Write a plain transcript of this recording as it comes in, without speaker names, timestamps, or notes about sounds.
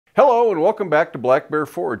Hello and welcome back to Black Bear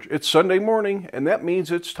Forge. It's Sunday morning and that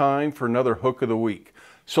means it's time for another hook of the week.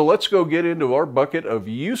 So let's go get into our bucket of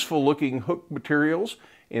useful looking hook materials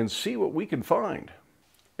and see what we can find.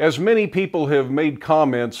 As many people have made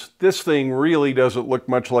comments, this thing really doesn't look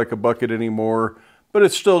much like a bucket anymore, but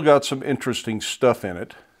it's still got some interesting stuff in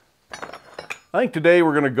it. I think today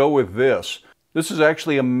we're going to go with this. This is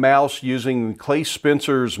actually a mouse using Clay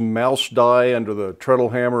Spencer's mouse die under the treadle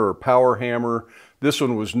hammer or power hammer. This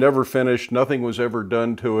one was never finished, nothing was ever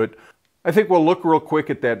done to it. I think we'll look real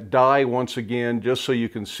quick at that die once again, just so you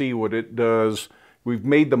can see what it does. We've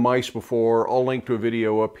made the mice before. I'll link to a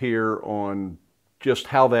video up here on just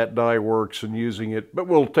how that die works and using it, but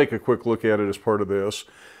we'll take a quick look at it as part of this.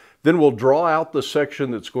 Then we'll draw out the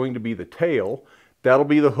section that's going to be the tail. That'll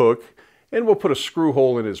be the hook, and we'll put a screw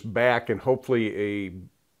hole in his back, and hopefully a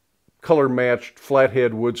color-matched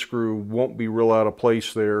flathead wood screw won't be real out of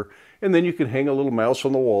place there. And then you can hang a little mouse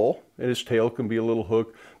on the wall, and his tail can be a little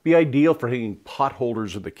hook. Be ideal for hanging pot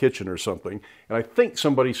holders in the kitchen or something. And I think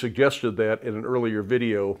somebody suggested that in an earlier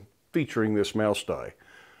video featuring this mouse die.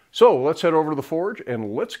 So let's head over to the forge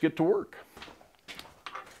and let's get to work.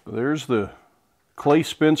 There's the Clay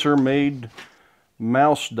Spencer made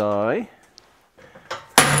mouse die.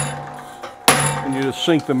 And you just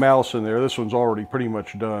sink the mouse in there. This one's already pretty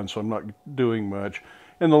much done, so I'm not doing much.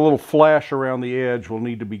 And the little flash around the edge will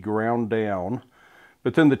need to be ground down.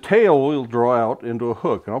 But then the tail will draw out into a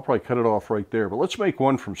hook, and I'll probably cut it off right there. But let's make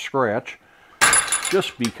one from scratch,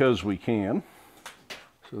 just because we can.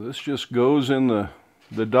 So this just goes in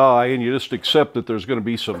the die, and you just accept that there's going to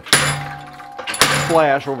be some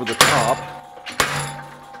flash over the top.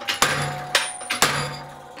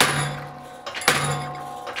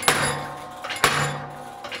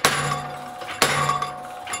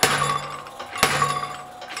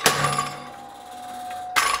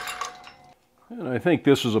 And I think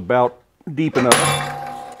this is about deep enough.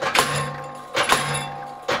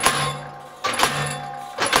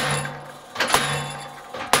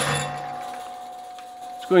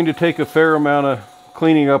 It's going to take a fair amount of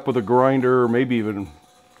cleaning up with a grinder, or maybe even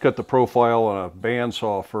cut the profile on a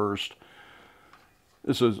bandsaw first.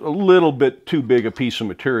 This is a little bit too big a piece of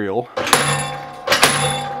material,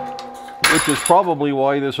 which is probably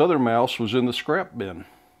why this other mouse was in the scrap bin.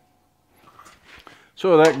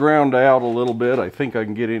 So that ground out a little bit. I think I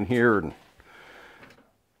can get in here and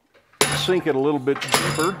sink it a little bit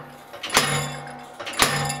deeper.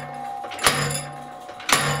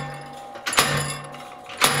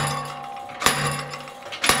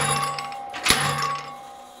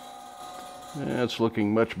 That's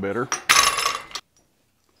looking much better.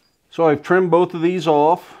 So I've trimmed both of these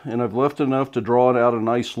off, and I've left enough to draw it out a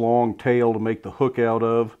nice long tail to make the hook out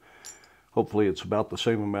of. Hopefully it's about the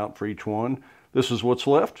same amount for each one. This is what's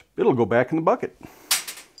left. It'll go back in the bucket.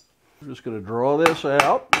 We're just going to draw this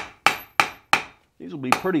out. These will be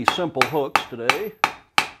pretty simple hooks today.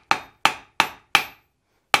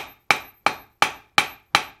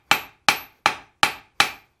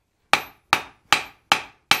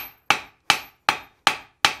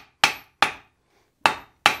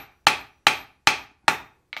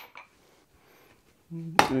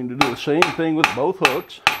 I'm going to do the same thing with both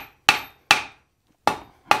hooks.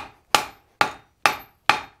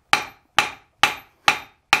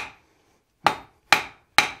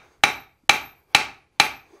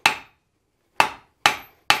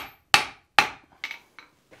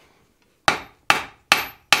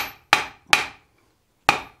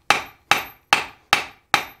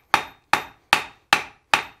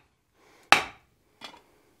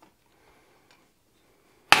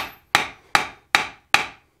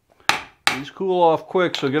 These cool off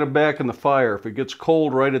quick, so get them back in the fire. If it gets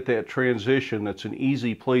cold right at that transition, that's an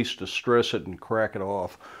easy place to stress it and crack it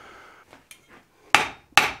off.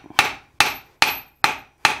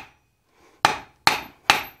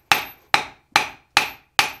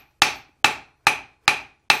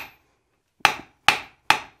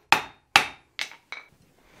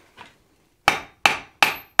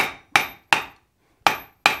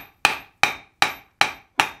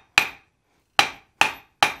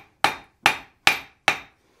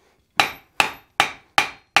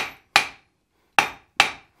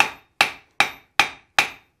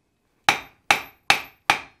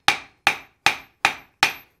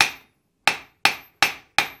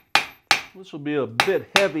 This will be a bit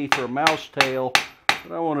heavy for a mouse tail,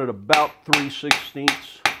 but I want it about 3/16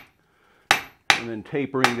 and then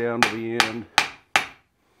tapering down to the end.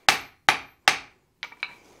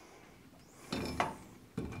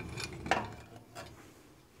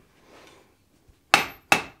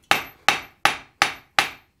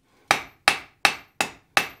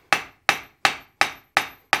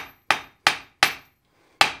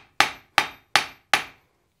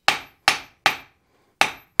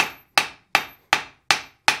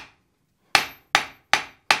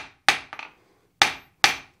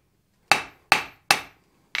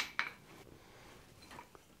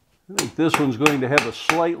 I think this one's going to have a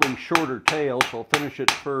slightly shorter tail, so I'll finish it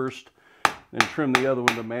first and trim the other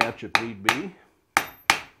one to match if need be.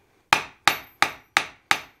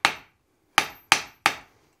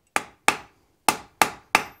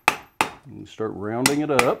 And start rounding it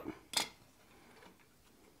up.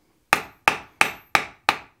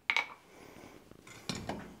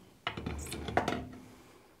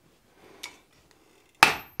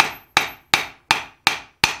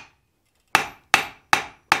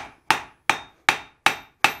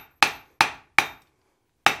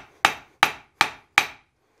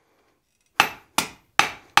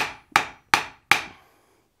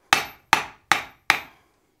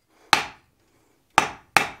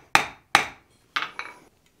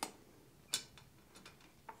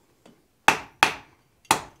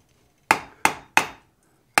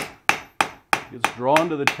 It's drawn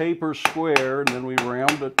to the taper square, and then we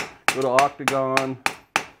round it, go to octagon,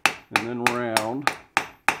 and then round.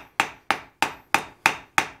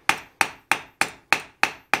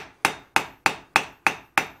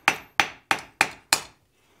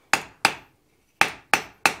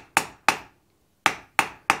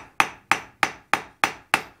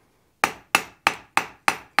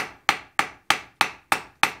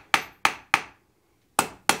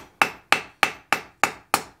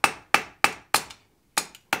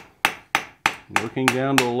 Working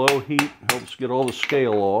down to a low heat helps get all the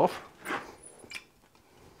scale off.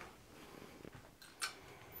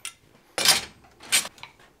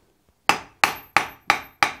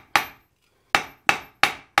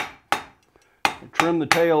 I trim the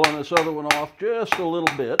tail on this other one off just a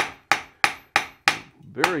little bit,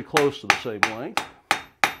 very close to the same length.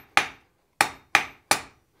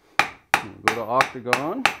 Go to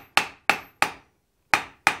octagon.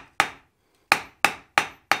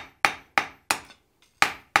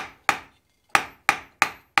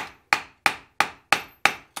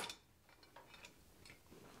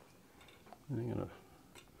 I'm going to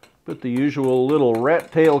put the usual little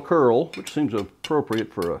rat tail curl, which seems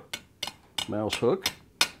appropriate for a mouse hook.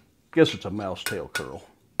 Guess it's a mouse tail curl.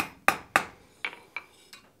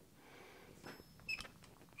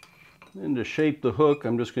 And to shape the hook,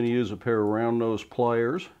 I'm just going to use a pair of round nose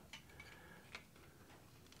pliers.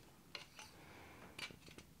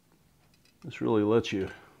 This really lets you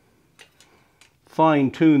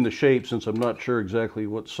fine tune the shape, since I'm not sure exactly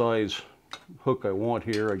what size hook I want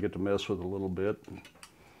here. I get to mess with it a little bit and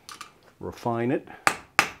refine it.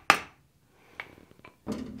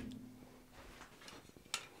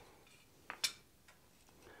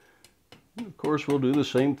 And of course, we'll do the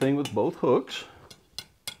same thing with both hooks.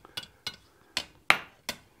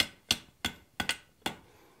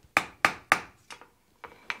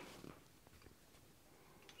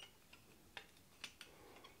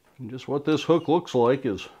 And just what this hook looks like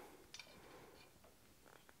is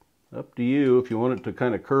up to you. If you want it to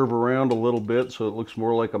kind of curve around a little bit so it looks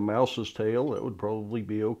more like a mouse's tail, that would probably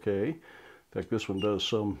be okay. In fact, this one does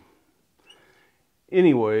some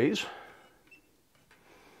anyways.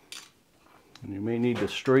 And you may need to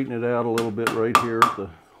straighten it out a little bit right here at the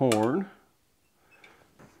horn.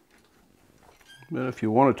 But if you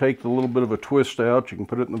want to take the little bit of a twist out, you can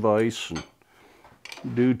put it in the vise and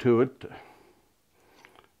do to it.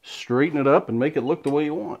 Straighten it up and make it look the way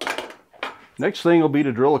you want. Next thing will be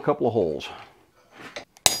to drill a couple of holes.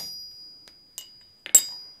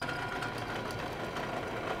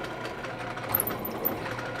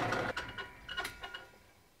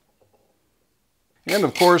 And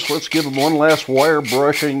of course, let's give them one last wire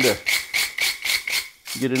brushing to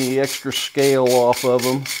get any extra scale off of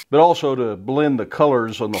them, but also to blend the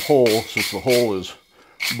colors on the hole, since the hole is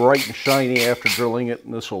bright and shiny after drilling it,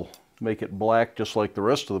 and this will make it black just like the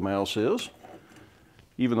rest of the mouse is.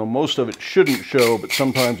 Even though most of it shouldn't show, but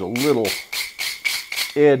sometimes a little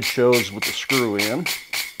edge shows with the screw in.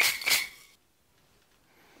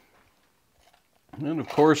 And of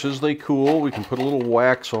course, as they cool, we can put a little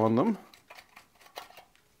wax on them.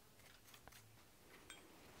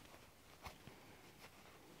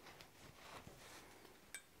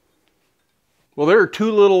 Well, there are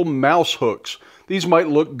two little mouse hooks. These might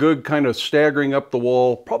look good kind of staggering up the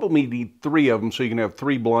wall. Probably need three of them so you can have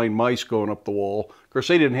three blind mice going up the wall. Of course,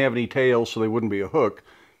 they didn't have any tails, so they wouldn't be a hook.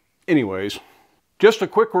 Anyways, just a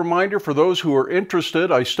quick reminder for those who are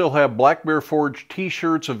interested, I still have Black Bear Forge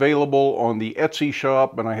t-shirts available on the Etsy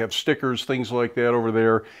shop, and I have stickers, things like that over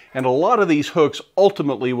there. And a lot of these hooks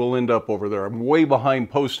ultimately will end up over there. I'm way behind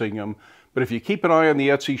posting them, but if you keep an eye on the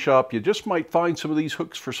Etsy shop, you just might find some of these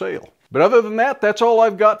hooks for sale. But other than that, that's all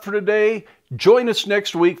I've got for today. Join us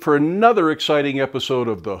next week for another exciting episode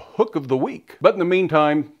of the Hook of the Week. But in the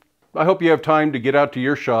meantime, I hope you have time to get out to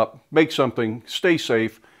your shop, make something, stay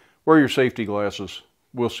safe. Wear your safety glasses.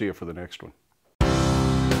 We'll see you for the next one.